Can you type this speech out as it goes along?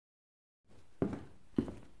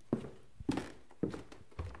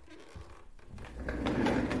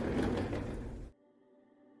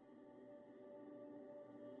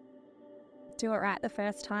do it right the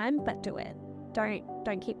first time, but do it.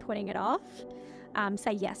 Don't keep putting it off.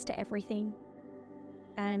 Say yes to everything.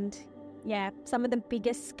 And yeah, some of the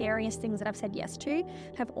biggest, scariest things that I've said yes to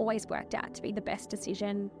have always worked out to be the best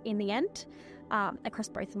decision in the end, across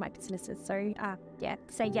both of my businesses. So yeah,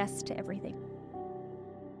 say yes to everything.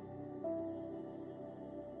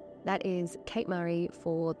 That is Kate Murray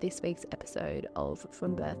for this week's episode of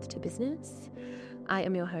From Birth to Business. I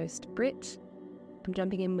am your host, Britt. I'm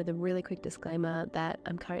jumping in with a really quick disclaimer that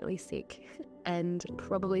I'm currently sick and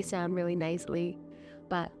probably sound really nasally,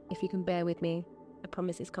 but if you can bear with me, I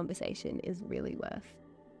promise this conversation is really worth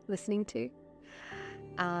listening to.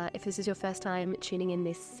 If this is your first time tuning in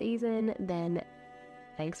this season, then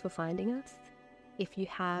thanks for finding us. If you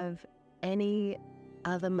have any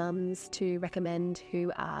other mums to recommend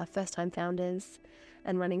who are first-time founders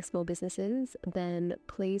and running small businesses, then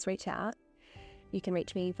please reach out. You can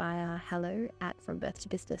reach me via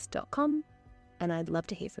hello@FromBirthToBusiness.com, and I'd love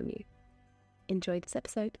to hear from you. Enjoy this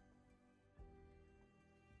episode.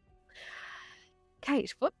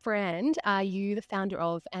 Kate, what brand are you the founder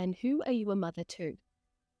of, and who are you a mother to?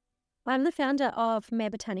 I'm the founder of Mère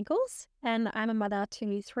Botanicals, and I'm a mother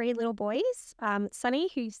to 3 little boys, Sunny,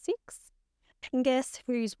 who's 6, Angus,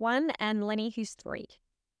 who's 1, and Lenny, who's 3.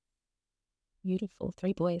 Beautiful,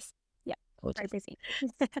 3 boys. Yeah, gorgeous. very busy.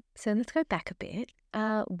 So let's go back a bit.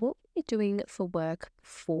 What were you doing for work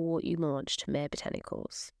before you launched Mère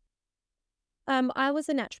Botanicals? I was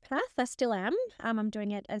a naturopath. I still am. I'm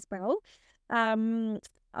doing it as well.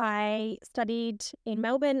 I studied in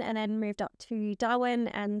Melbourne and then moved up to Darwin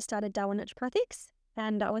and started Darwin Naturopathics.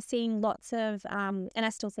 And I was seeing lots of, and I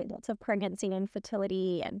still see lots of pregnancy and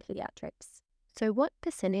fertility and pediatrics. So what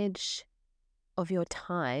percentage of your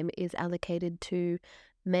time is allocated to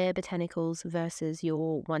Mère Botanicals versus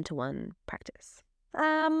your one-to-one practice?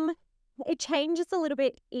 It changes a little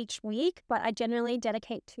bit each week, but I generally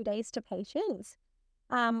dedicate 2 days to patients.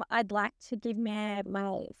 I'd like to give my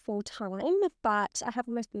full time, but I have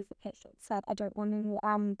most beautiful patients that I don't want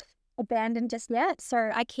to abandon just yet.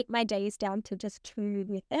 So I keep my days down to just 2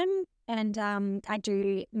 with them, and I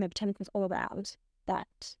do Mère Botanicals all around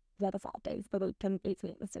that the other 5 days, but we can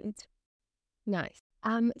easily listen. Nice.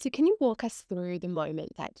 So can you walk us through the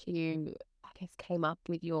moment that you, I guess, came up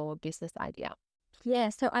with your business idea? Yeah,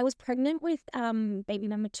 so I was pregnant with baby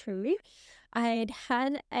number 2. I'd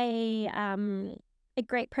had a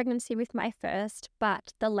great pregnancy with my first,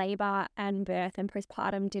 but the labour and birth and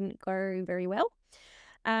postpartum didn't go very well.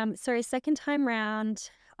 So second time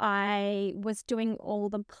round, I was doing all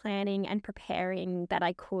the planning and preparing that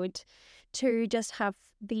I could to just have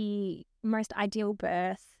the most ideal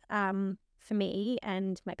birth for me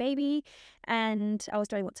and my baby. And I was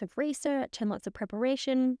doing lots of research and lots of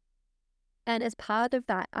preparation. And as part of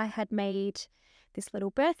that, I had made this little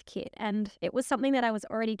birth kit, and it was something that I was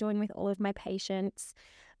already doing with all of my patients.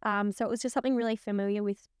 So it was just something really familiar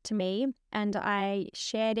to me, and I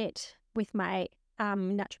shared it with my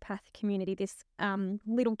naturopath community, this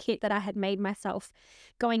little kit that I had made myself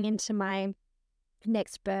going into my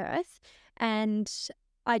next birth. And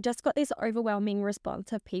I just got this overwhelming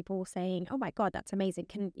response of people saying, "Oh my God, that's amazing.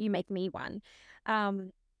 Can you make me one?"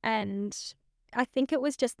 And I think it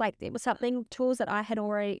was just like, it was tools that I had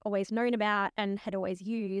always known about and had always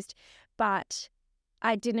used, but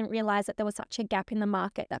I didn't realize that there was such a gap in the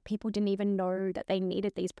market that people didn't even know that they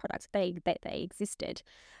needed these products, that they existed.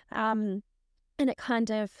 And it kind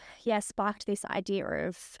of, sparked this idea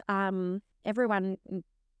of everyone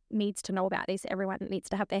needs to know about this. Everyone needs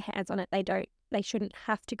to have their hands on it. They shouldn't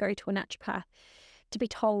have to go to a naturopath to be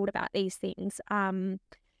told about these things.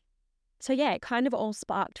 So yeah, it kind of all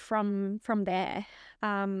sparked from there.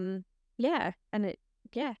 And it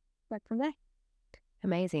worked from there.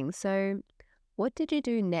 Amazing. So what did you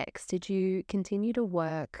do next? Did you continue to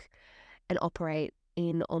work and operate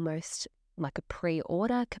in almost like a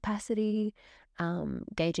pre-order capacity,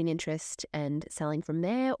 gauging interest and selling from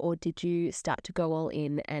there? Or did you start to go all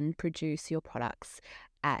in and produce your products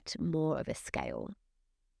at more of a scale?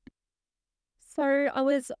 So I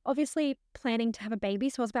was obviously planning to have a baby,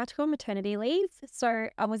 so I was about to go on maternity leave. So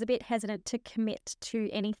I was a bit hesitant to commit to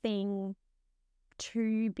anything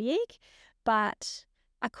too big, but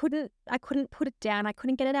I couldn't put it down. I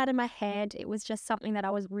couldn't get it out of my head. It was just something that I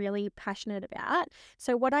was really passionate about.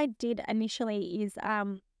 So what I did initially is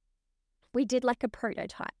we did like a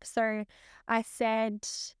prototype. So I said,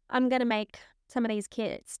 I'm going to make some of these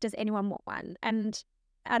kits. Does anyone want one? And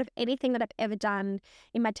out of anything that I've ever done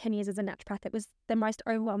in my 10 years as a naturopath, it was the most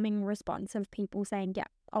overwhelming response of people saying, yeah,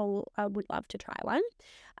 I would love to try one.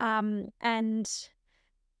 And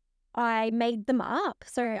I made them up.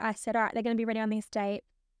 So I said, all right, they're going to be ready on this date.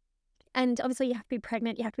 And obviously you have to be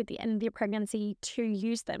pregnant, you have to be at the end of your pregnancy to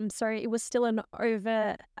use them. So it was still an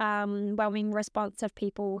overwhelming response of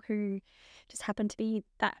people who just happened to be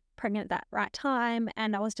that pregnant at that right time.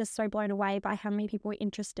 And I was just so blown away by how many people were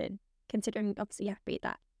interested, considering obviously you have to be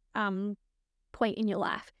at that point in your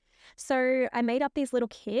life. So I made up these little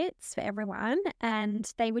kits for everyone,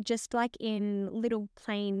 and they were just like in little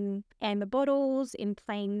plain amber bottles, in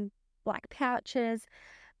plain black pouches,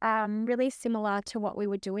 really similar to what we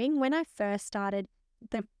were doing. When I first started,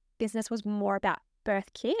 the business was more about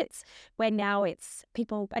birth kits, where now it's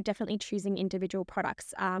people are definitely choosing individual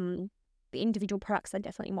products. The individual products are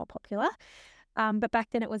definitely more popular. But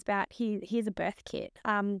back then it was about here's a birth kit.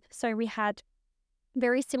 So we had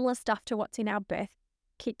very similar stuff to what's in our birth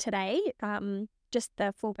kit today, just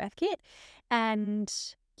the full birth kit. And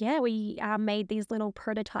yeah, we made these little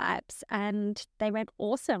prototypes and they went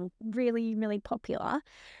awesome, really, really popular.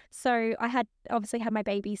 So I had obviously had my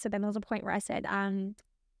baby. So then there was a point where I said,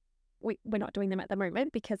 we're not doing them at the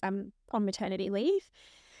moment because I'm on maternity leave.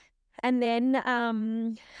 And then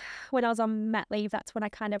when I was on mat leave, that's when I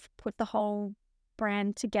kind of put the whole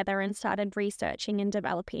brand together and started researching and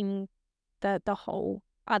developing the whole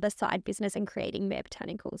other side business and creating Mère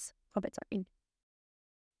Botanicals of its own.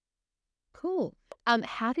 Cool.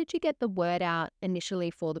 How did you get the word out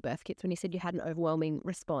initially for the birth kits when you said you had an overwhelming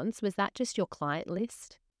response? Was that just your client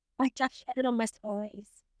list? I just shared it on my stories.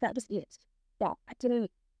 That was it. Yeah, I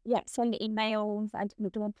didn't send emails. I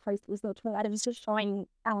didn't do a post. It was not true. I was just showing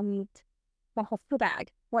my hospital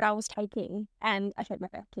bag, what I was taking, and I showed my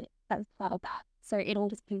birth kit as part of that. So it all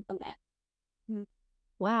just came from there. Mm.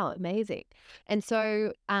 Wow, amazing. And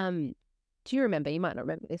so, do you remember, you might not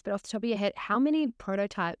remember this, but off the top of your head, how many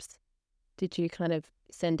prototypes did you kind of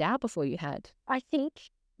send out before you had? I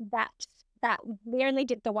think that we only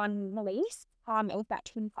did the one release. It was about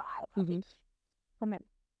 25. I think. Remember.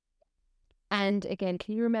 And again,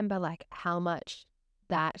 can you remember like how much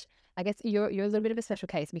that, I guess you're a little bit of a special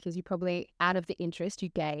case because you probably, out of the interest, you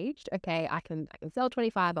gauged, okay, I can sell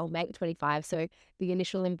 25, I'll make 25. So the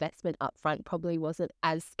initial investment upfront probably wasn't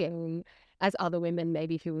as scary as other women,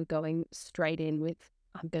 maybe who were going straight in with,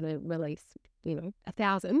 I'm going to release,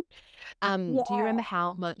 1,000. Do you remember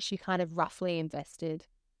how much you kind of roughly invested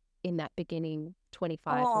in that beginning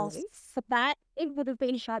 25 release? For that, it would have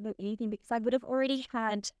been hard with anything because I would have already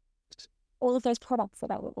had all of those products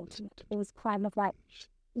that I would want. It was kind of like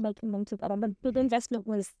making them together. The big investment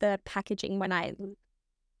was the packaging when I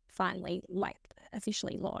finally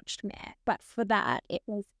officially launched Mare. But for that, it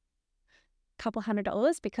was a couple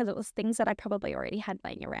 $100 because it was things that I probably already had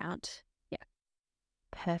laying around. Yeah.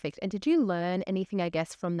 Perfect. And did you learn anything, I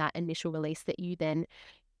guess, from that initial release that you then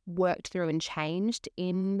worked through and changed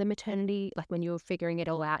in the maternity, like when you were figuring it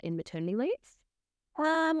all out in maternity leave?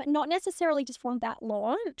 Not necessarily just from that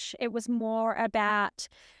launch. It was more about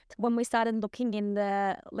when we started looking in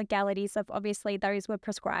the legalities of obviously those were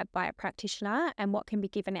prescribed by a practitioner and what can be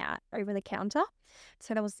given out over the counter.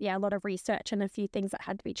 So there was a lot of research and a few things that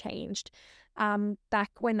had to be changed. Back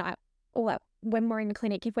when when we're in the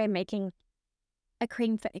clinic, if we're making a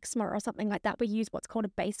cream for eczema or something like that, we use what's called a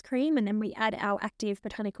base cream and then we add our active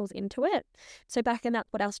botanicals into it. So back then,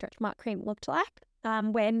 that's what our stretch mark cream looked like.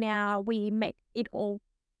 Where now we make it all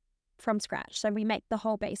from scratch. So we make the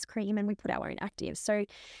whole base cream and we put our own actives. So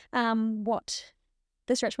what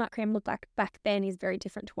the stretch mark cream looked like back then is very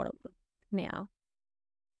different to what it looks now.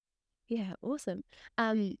 Yeah, awesome.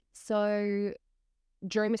 So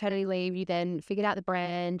during maternity leave, you then figured out the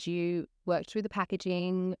brand, you worked through the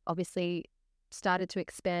packaging, obviously started to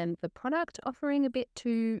expand the product offering a bit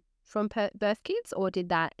from birth kits, or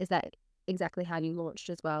is that exactly how you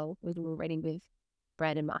launched as well? We were already with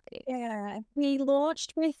brand and marketing. Yeah, we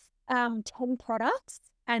launched with 10 products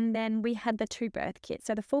and then we had the 2 birth kits.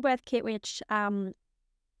 So the full birth kit, which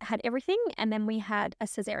had everything, and then we had a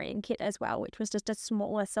cesarean kit as well, which was just a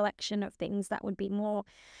smaller selection of things that would be more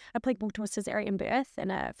applicable to a cesarean birth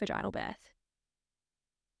and a vaginal birth.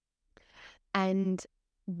 And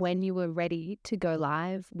when you were ready to go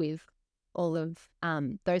live with all of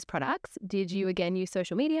those products, did you again use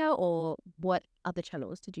social media, or what other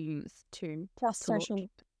channels did you use to Social. launch?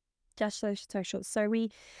 Just social. So we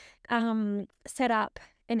set up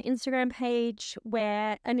an Instagram page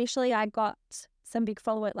where initially I got some big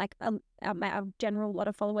followers, like a general lot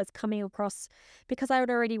of followers coming across because I had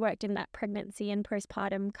already worked in that pregnancy and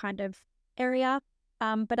postpartum kind of area.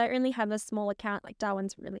 But I only have a small account. Like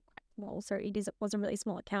Darwin's really quite small, so it was a really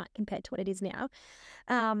small account compared to what it is now.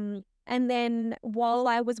 And then while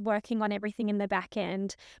I was working on everything in the back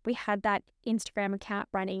end, we had that Instagram account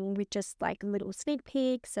running with just like little sneak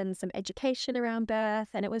peeks and some education around birth.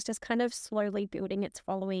 And it was just kind of slowly building its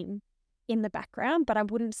following in the background, but I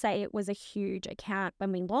wouldn't say it was a huge account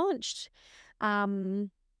when we launched.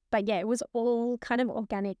 But yeah, it was all kind of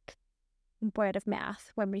organic word of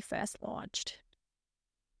mouth when we first launched.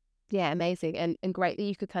 Yeah, amazing. And great that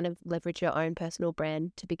you could kind of leverage your own personal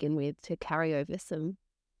brand to begin with to carry over some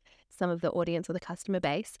of the audience or the customer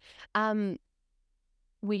base. Um,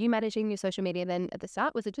 were you managing your social media then at the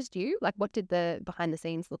start? Was it just you? Like, what did the behind the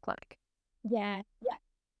scenes look like? Yeah, yeah.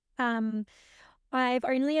 Um, I've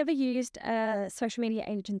only ever used a social media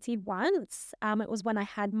agency once. It was when I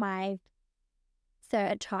had my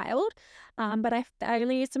third child. But I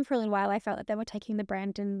only used them for a little while. I felt that they were taking the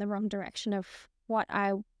brand in the wrong direction of what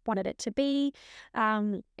I wanted it to be.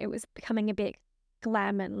 It was becoming a bit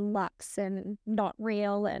glam and luxe and not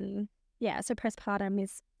real. And yeah, so postpartum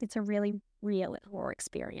it's a really real and raw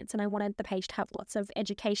experience. And I wanted the page to have lots of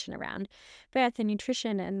education around birth and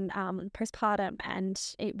nutrition and postpartum. And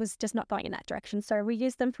it was just not going in that direction. So we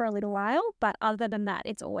used them for a little while. But other than that,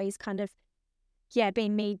 it's always kind of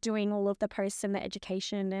been me doing all of the posts and the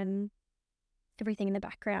education and everything in the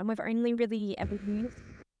background. We've only really ever used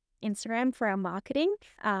Instagram for our marketing.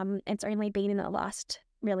 It's only been in the last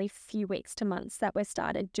really few weeks to months that we've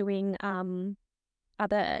started doing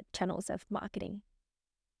other channels of marketing.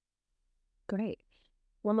 Great.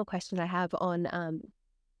 One more question I have on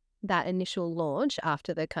that initial launch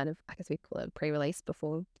after the kind of, I guess we call it pre-release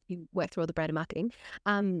before you work through all the brand and marketing.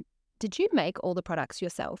 Did you make all the products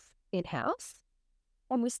yourself in-house?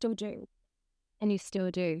 And we still do. And you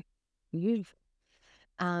still do. You've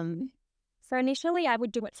So initially I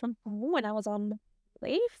would do it from home when I was on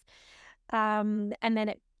leave. And then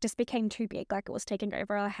it just became too big, like it was taking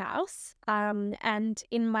over our house. And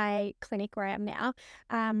in my clinic where I am now,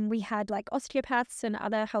 we had like osteopaths and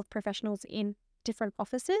other health professionals in different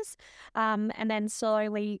offices. And then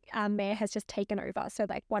slowly Mare has just taken over. So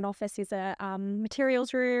like one office is a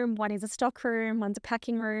materials room, one is a stock room, one's a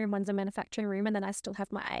packing room, one's a manufacturing room, and then I still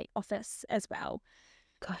have my office as well.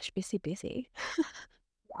 gosh, busy.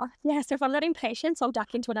 Yeah, so if I'm not in patients, I'll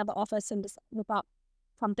duck into another office and just look up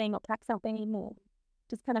something or pack something or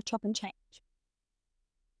just kind of chop and change.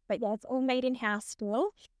 But yeah, it's all made in-house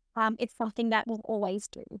still. It's something that we'll always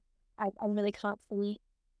do. I really can't see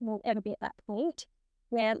we'll ever be at that point.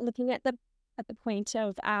 We're looking at the point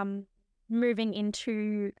of moving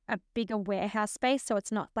into a bigger warehouse space, so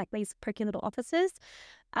it's not like these perky little offices,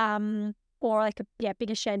 or like a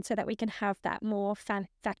bigger shed, so that we can have that more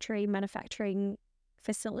factory manufacturing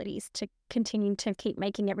facilities to continue to keep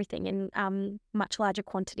making everything in much larger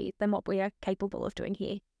quantity than what we are capable of doing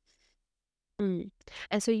here. Mm.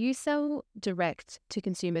 And so you sell direct to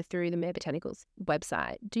consumer through the Mare Botanicals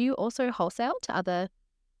website. Do you also wholesale to other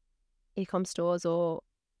e-com stores or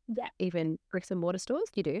Yeah, even bricks and mortar stores?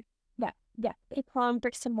 You do? yeah. E-com,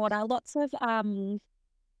 bricks and mortar, lots of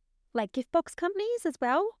like gift box companies as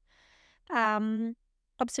well.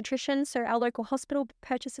 Obstetricians, so our local hospital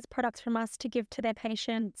purchases products from us to give to their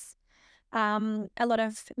patients. A lot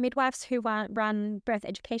of midwives who run birth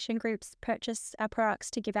education groups purchase our products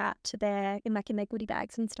to give out to their goodie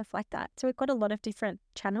bags and stuff like that. So we've got a lot of different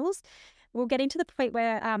channels. We're getting to the point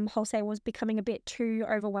where wholesale was becoming a bit too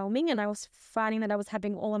overwhelming, and I was finding that I was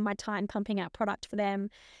having all of my time pumping out product for them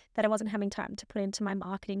that I wasn't having time to put into my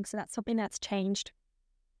marketing. So that's something that's changed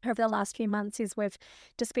over the last few months. Is we've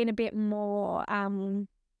just been a bit more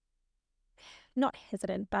not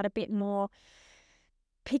hesitant, but a bit more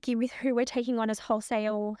picky with who we're taking on as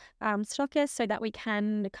wholesale stockists, so that we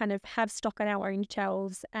can kind of have stock on our own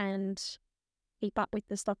shelves and keep up with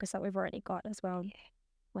the stockists that we've already got as well.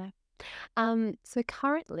 Wow. So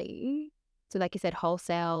currently, so like you said,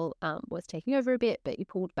 wholesale was taking over a bit, but you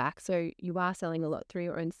pulled back. So you are selling a lot through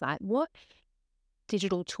your own site. What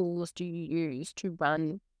digital tools do you use to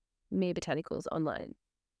run Mere Botanicals online?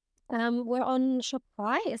 We're on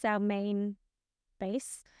Shopify as our main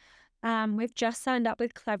base. We've just signed up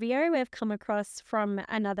with Klaviyo. We've come across from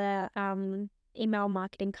another email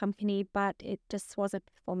marketing company, but it just wasn't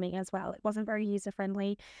performing as well. It wasn't very user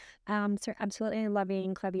friendly. So absolutely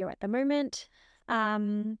loving Klaviyo at the moment.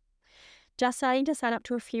 Just starting to sign up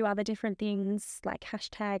to a few other different things like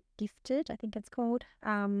hashtag gifted, I think it's called.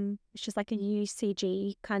 It's just like a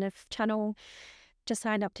UCG kind of channel. Just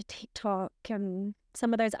signed up to TikTok and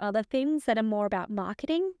some of those other things that are more about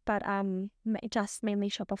marketing, but just mainly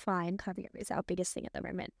Shopify and Klaviyo is our biggest thing at the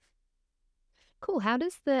moment. Cool. How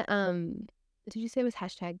does the did you say it was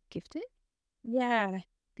hashtag gifted? Yeah.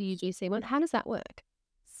 The UGC one? How does that work?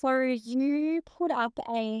 So you put up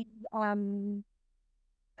a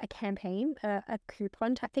campaign, a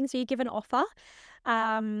coupon type thing. So you give an offer.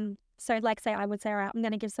 So like say I would say, all right, I'm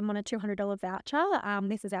going to give someone a $200 voucher.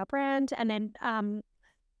 This is our brand. And then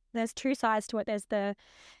there's two sides to it. There's the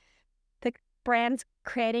brands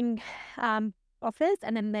creating offers,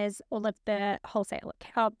 and then there's all of the wholesale,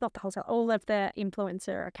 not the wholesale, all of the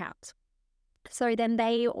influencer accounts. So then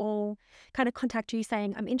they all kind of contact you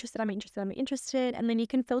saying, I'm interested, I'm interested, I'm interested. And then you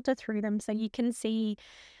can filter through them. So you can see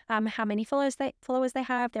how many followers they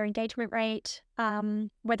have, their engagement rate,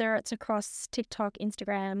 whether it's across TikTok,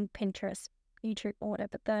 Instagram, Pinterest, YouTube, or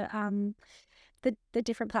whatever the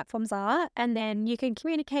different platforms are. And then you can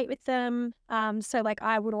communicate with them. So like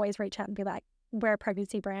I would always reach out and be like, we're a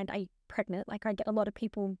pregnancy brand. Are you pregnant? Like I get a lot of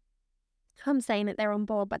people saying that they're on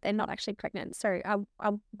board, but they're not actually pregnant. So I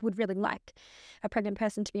would really like a pregnant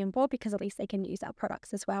person to be on board because at least they can use our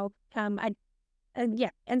products as well. And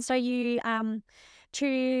so you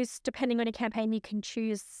choose, depending on your campaign, you can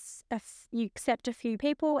choose you accept a few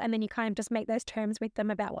people, and then you kind of just make those terms with them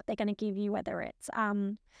about what they're going to give you, whether it's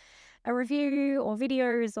a review or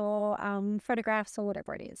videos or photographs or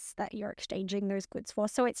whatever it is that you're exchanging those goods for.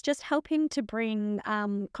 So it's just helping to bring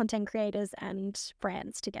content creators and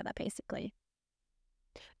brands together, basically.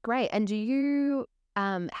 Great. And do you,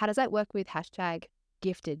 how does that work with hashtag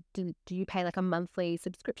gifted? Do you pay like a monthly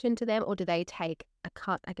subscription to them, or do they take a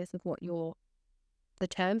cut, I guess, of what the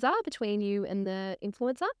terms are between you and the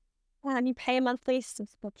influencer? And you pay a monthly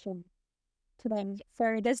subscription to them.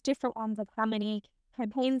 So there's different ones of how many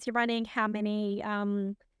campaigns you're running, how many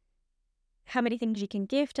things you can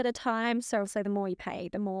gift at a time. So the more you pay,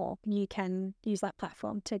 the more you can use that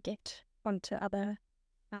platform to gift onto other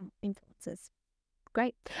influencers.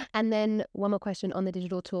 Great. And then one more question on the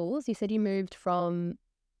digital tools. You said you moved from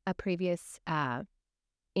a previous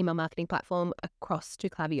email marketing platform across to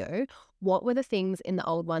Klaviyo. What were the things in the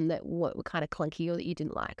old one that were kind of clunky or that you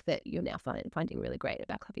didn't like that you're now finding really great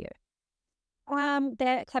about Klaviyo?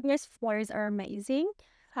 The Klaviyo's flows are amazing.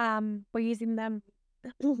 We're using them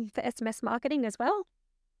for SMS marketing as well.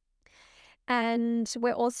 And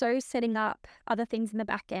we're also setting up other things in the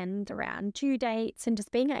back end around due dates and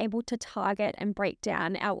just being able to target and break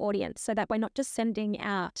down our audience so that we're not just sending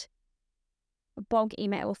out bulk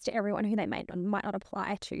emails to everyone who they might not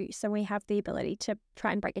apply to. So we have the ability to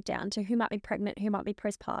try and break it down to who might be pregnant, who might be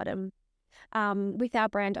postpartum. With our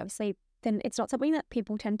brand, obviously, then it's not something that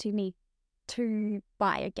people tend to need to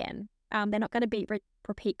buy again. They're not going to be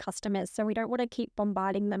repeat customers. So we don't want to keep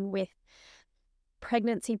bombarding them with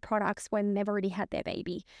pregnancy products when they've already had their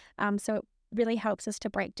baby. So it really helps us to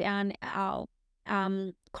break down our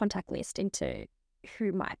contact list into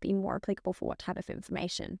who might be more applicable for what type of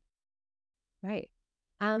information. Right.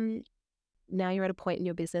 Now you're at a point in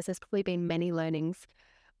your business, there's probably been many learnings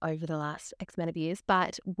over the last X amount of years,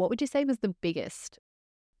 but what would you say was the biggest?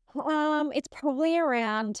 It's probably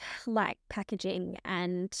around like packaging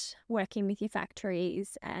and working with your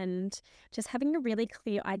factories and just having a really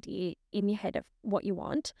clear idea in your head of what you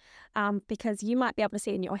want, because you might be able to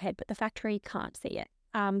see it in your head, but the factory can't see it.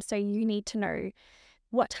 So you need to know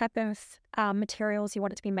what type of materials you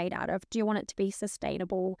want it to be made out of. Do you want it to be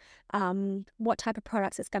sustainable? What type of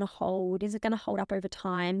products it's going to hold? Is it going to hold up over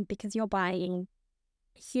time? Because you're buying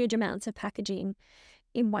huge amounts of packaging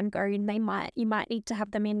in one go, and you might need to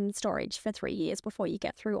have them in storage for 3 years before you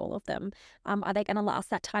get through all of them. Are they going to last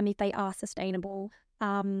that time if they are sustainable?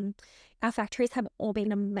 Our factories have all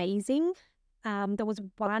been amazing. There was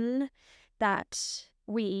one that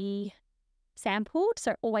we sampled,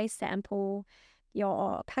 so always sample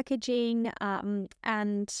your packaging,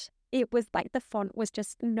 and it was like the font was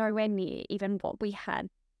just nowhere near even what we had.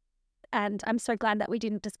 And I'm so glad that we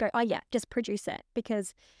didn't just go, oh yeah, just produce it,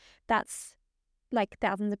 because that's like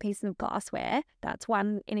thousands of pieces of glassware. That's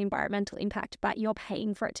an environmental impact, but you're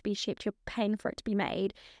paying for it to be shipped, you're paying for it to be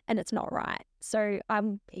made, and it's not right. So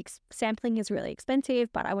sampling is really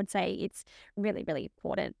expensive, but I would say it's really, really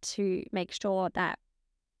important to make sure that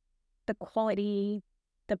the quality,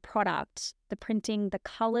 the product, the printing, the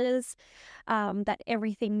colors, that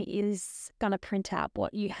everything is going to print out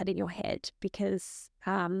what you had in your head, because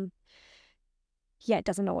it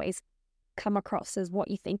doesn't always come across as what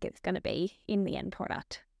you think it's going to be in the end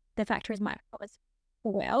product. The factories might promise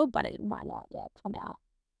well, but it might not come out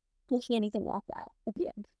looking anything like that at the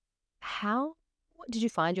end. How did you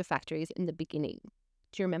find your factories in the beginning?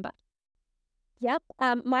 Do you remember? Yep.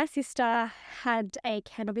 My sister had a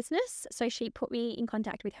candle business, so she put me in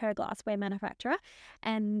contact with her glassware manufacturer,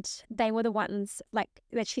 and they were the ones like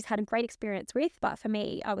that she's had a great experience with. But for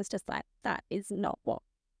me, I was just like, that is not what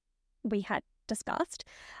we had discussed.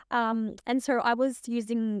 And so I was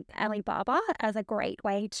using Alibaba as a great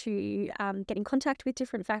way to get in contact with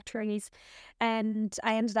different factories. And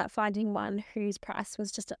I ended up finding one whose price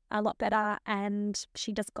was just a lot better, and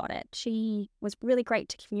she just got it. She was really great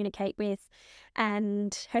to communicate with,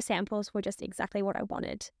 and her samples were just exactly what I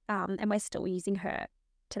wanted. And we're still using her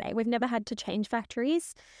today. We've never had to change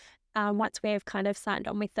factories. Once we've kind of signed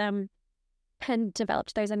on with them and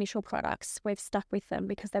developed those initial products, we've stuck with them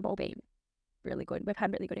because they've all been really good. We've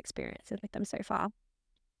had really good experiences with them so far.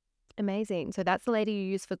 Amazing. So that's the lady you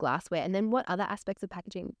use for glassware. And then what other aspects of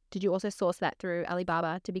packaging? Did you also source that through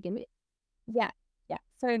Alibaba to begin with? Yeah.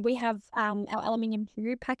 So we have our aluminium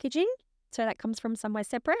tube packaging. So that comes from somewhere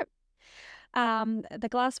separate. The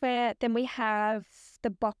glassware, then we have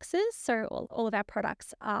the boxes. So all of our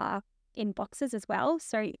products are in boxes as well.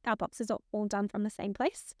 So our boxes are all done from the same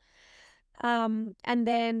place. And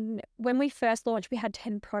then when we first launched, we had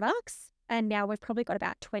 10 products, and now we've probably got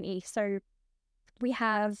about 20. So we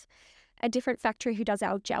have a different factory who does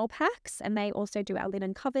our gel packs, and they also do our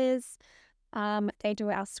linen covers. They do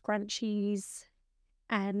our scrunchies,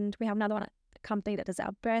 and we have another one, a company that does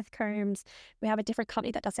our birth combs. We have a different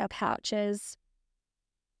company that does our pouches.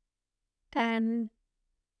 And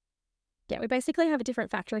yeah, we basically have a different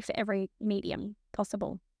factory for every medium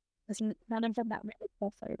possible. There's none of them that really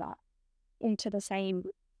cross over into the same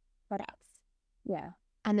products. Yeah.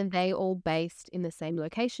 And then they all based in the same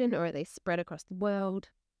location, or are they spread across the world?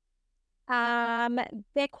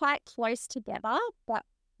 They're quite close together, but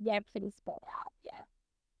yeah, pretty spread out. Yeah.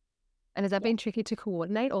 And has that been tricky to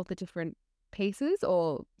coordinate all the different pieces,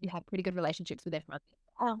 or you have pretty good relationships with everyone?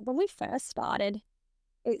 When we first started,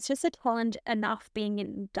 it's just a challenge enough being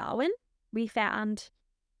in Darwin. We found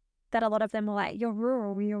that a lot of them were like, you're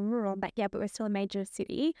rural. But yeah, but we're still a major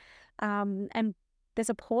city. And there's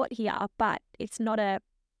a port here, but it's not a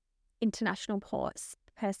international ports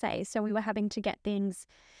per se. So we were having to get things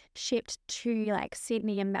shipped to like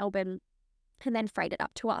Sydney and Melbourne and then freighted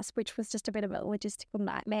up to us, which was just a bit of a logistical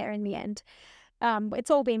nightmare in the end. It's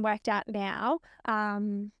all been worked out now.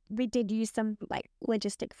 We did use some like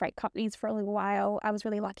logistic freight companies for a little while. I was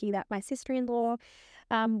really lucky that my sister-in-law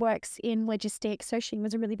works in logistics, so she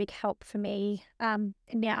was a really big help for me.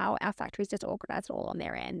 Now our factories just organise it all on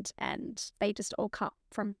their end, and they just all come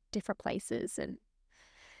from different places. And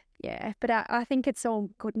yeah, but I think it's all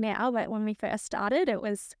good now. But when we first started, it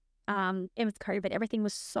was COVID. Everything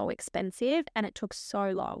was so expensive, and it took so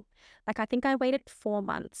long. Like I think I waited 4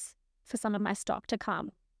 months for some of my stock to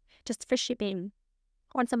come, just for shipping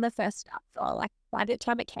on some of the first stuff. So like by the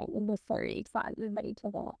time it came, we were so excited and ready to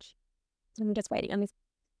launch. I'm just waiting on this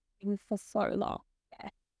thing for so long. Yeah.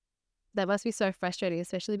 That must be so frustrating,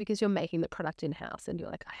 especially because you're making the product in-house and you're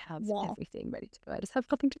like, I have Yeah. everything ready to go. I just have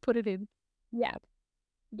nothing to put it in. Yeah.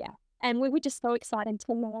 And we were just so excited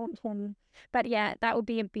to launch. But yeah, that would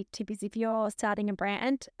be a bit too busy. If you're starting a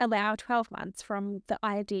brand, allow 12 months from the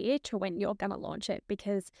idea to when you're going to launch it,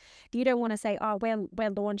 because you don't want to say, oh, we're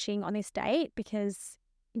launching on this date, because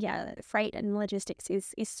yeah, freight and logistics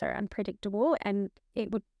is so unpredictable, and it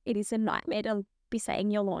is a nightmare to be saying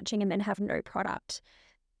you're launching and then have no product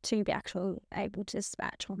to be actually able to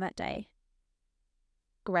dispatch on that day.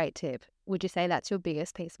 Great tip. Would you say that's your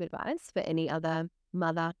biggest piece of advice for any other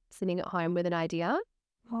mother sitting at home with an idea?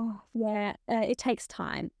 Oh, yeah. It takes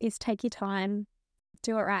time. Take your time.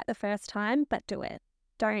 Do it right the first time, but do it.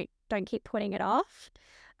 Don't keep putting it off.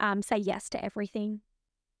 Say yes to everything.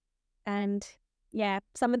 And yeah,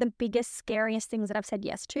 some of the biggest, scariest things that I've said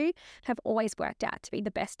yes to have always worked out to be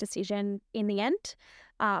the best decision in the end,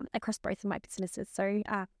 across both of my businesses. So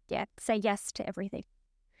yeah, say yes to everything.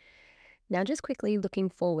 Now, just quickly looking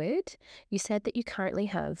forward, you said that you currently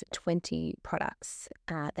have 20 products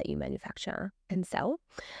that you manufacture and sell.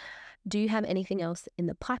 Do you have anything else in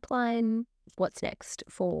the pipeline? What's next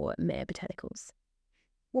for Mère Botanicals?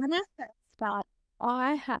 When I first started,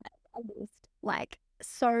 I had a list like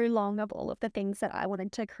so long of all of the things that I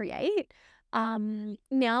wanted to create.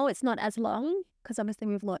 Now it's not as long because obviously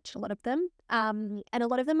we've launched a lot of them. And a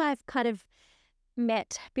lot of them I've kind of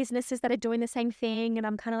met businesses that are doing the same thing, and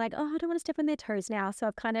I'm kind of like, oh, I don't want to step on their toes now. So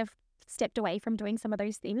I've kind of stepped away from doing some of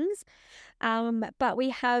those things. But we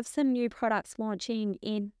have some new products launching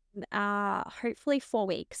in hopefully 4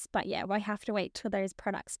 weeks. But yeah, we have to wait till those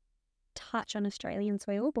products touch on Australian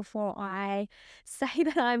soil before I say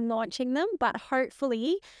that I'm launching them. But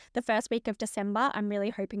hopefully the first week of December, I'm really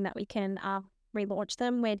hoping that we can relaunch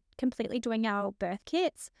them. We're completely doing our birth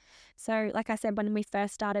kits. So like I said, when we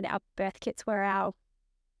first started, our birth kits were our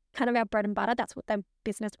kind of our bread and butter. That's what the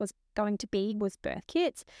business was going to be, was birth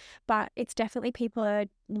kits. But it's definitely people are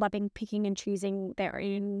loving picking and choosing their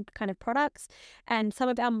own kind of products. And some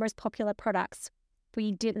of our most popular products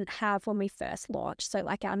we didn't have when we first launched. So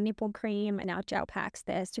like our nipple cream and our gel packs,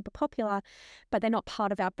 they're super popular, but they're not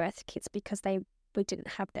part of our birth kits because we didn't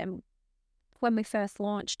have them when we first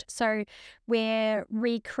launched. So we're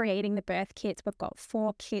recreating the birth kits. We've got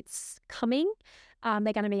 4 kits coming.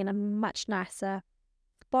 They're going to be in a much nicer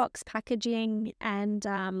box packaging, and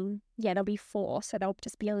there'll be 4, so they'll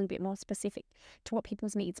just be a little bit more specific to what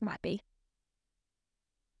people's needs might be.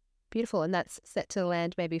 Beautiful. And that's set to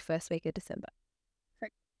land maybe first week of December.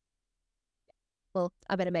 Correct. Well,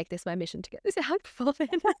 I better make this my mission to get this out before then.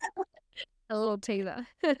 A little teaser.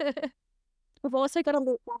 We've also got a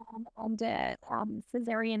lip balm and a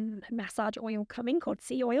cesarean massage oil coming called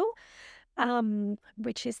Sea Oil,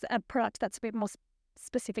 which is a product that's a bit more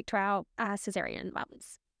specific to our cesarean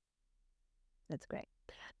mums. That's great.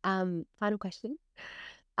 Final question.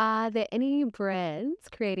 Are there any brands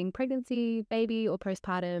creating pregnancy, baby, or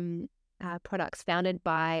postpartum products founded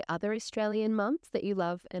by other Australian mums that you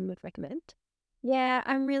love and would recommend? Yeah,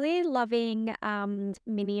 I'm really loving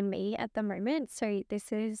Mini and Me at the moment. So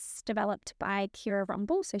this is developed by Kira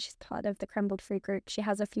Rumble. So she's part of the Crumbled Food Group. She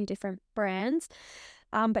has a few different brands,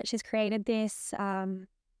 but she's created this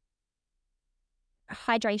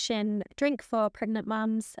hydration drink for pregnant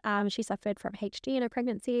mums. She suffered from HD in her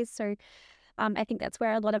pregnancies. So I think that's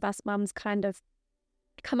where a lot of us mums kind of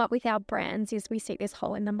come up with our brands, is we see this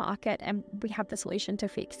hole in the market and we have the solution to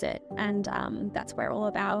fix it. And that's where all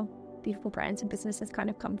of our beautiful brands and businesses kind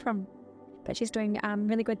of come from. But she's doing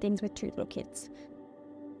really good things with 2 little kids.